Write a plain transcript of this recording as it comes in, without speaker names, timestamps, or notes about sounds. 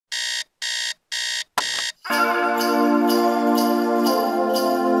I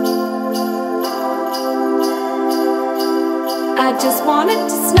just want it to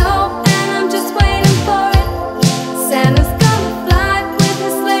snow, and I'm just waiting for it. Santa's gonna fly with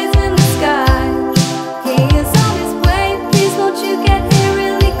his sleighs in the sky. He is on his way, please won't you get here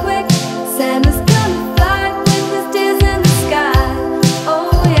really quick. Santa's gonna fly with his deers in the sky.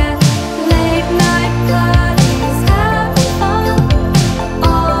 Oh yeah, late night parties, having fun.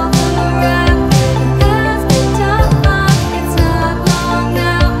 All the wrapping has been done. It's not long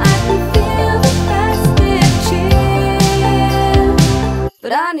now, I can feel the festive cheer.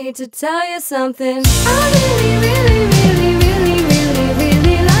 But I need to tell you something. I really, really, really, really, really,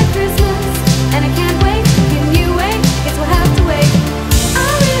 really like Christmas, and I can't wait. Can you wait? Guess we'll have to wait. I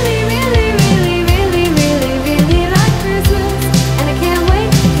really, really, really, really, really, really like Christmas, and I can't wait.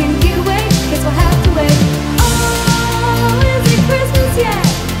 Can you wait? Guess we'll have to wait. Oh, is it Christmas yet?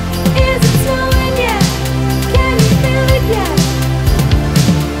 Is it snowing yet? Can you feel it yet?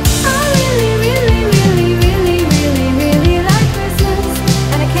 I really, really, really, really, really, really like Christmas,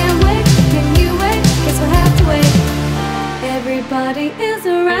 and I can't wait. Can you wait? Guess we'll have to wait. Everybody is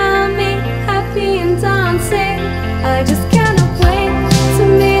around me, happy and dancing. I just cannot wait to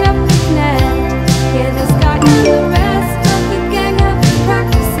meet up with Ned. Yeah, this guy and the rest of the gang have been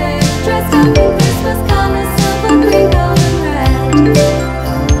practicing, dressed up in Christmas colors, silver, green, gold, and red.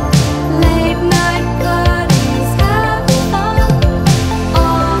 Late night parties, having fun.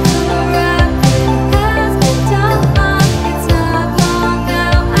 All the wrapping has been done. It's not long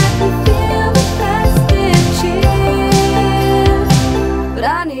now, I can feel the festive cheer. But I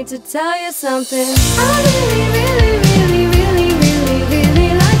need to tell you something. I really, really, really, really, really, really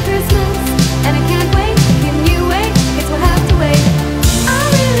like Christmas, and I can't wait. Can you wait? Guess we'll have to wait. I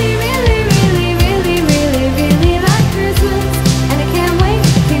really, really, really, really, really, really like Christmas, and I can't wait.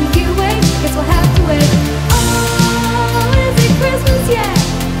 Can you wait? Guess we'll have to wait. Oh, is it Christmas yet?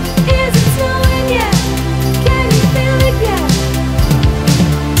 Is it snowing yet? Can you feel it yet?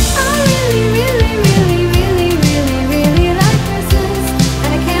 I really, really, really, really, really, really like Christmas,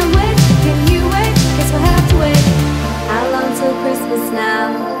 and I can't wait. Can you wait? Guess we'll have to wait. How long till Christmas now?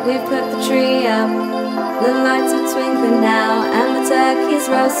 We've put the tree up, the lights are twinkling now, and the turkey's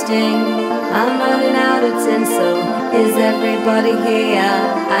roasting. I'm running out of tinsel. Is everybody here?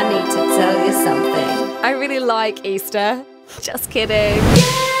 I need to tell you something. I really like Easter. Just kidding.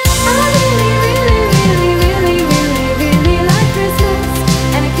 I really, really, really, really